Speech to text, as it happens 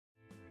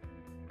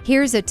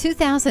Here's a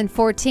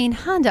 2014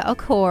 Honda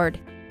Accord.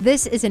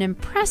 This is an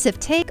impressive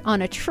take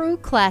on a true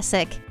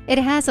classic. It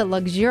has a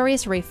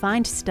luxurious,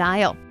 refined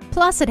style.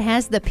 Plus, it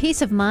has the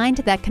peace of mind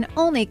that can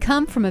only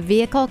come from a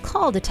vehicle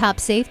called a top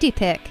safety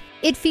pick.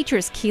 It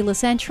features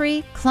keyless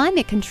entry,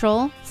 climate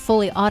control,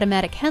 fully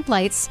automatic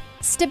headlights,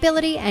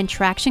 stability and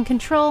traction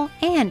control,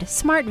 and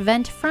smart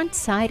vent front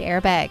side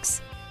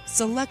airbags.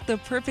 Select the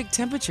perfect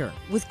temperature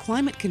with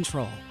climate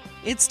control.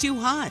 It's too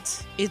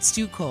hot, it's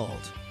too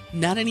cold.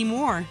 Not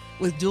anymore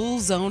with dual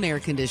zone air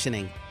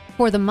conditioning.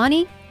 For the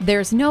money,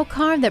 there's no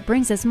car that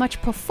brings as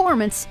much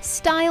performance,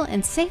 style,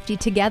 and safety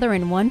together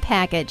in one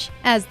package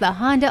as the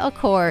Honda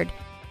Accord.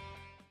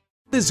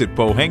 Visit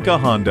Pohanka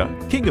Honda,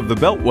 King of the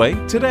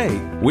Beltway, today.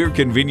 We're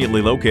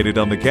conveniently located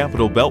on the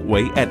Capitol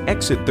Beltway at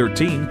Exit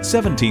 13,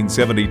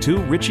 1772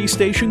 Ritchie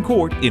Station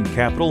Court in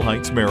Capitol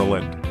Heights,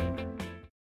 Maryland.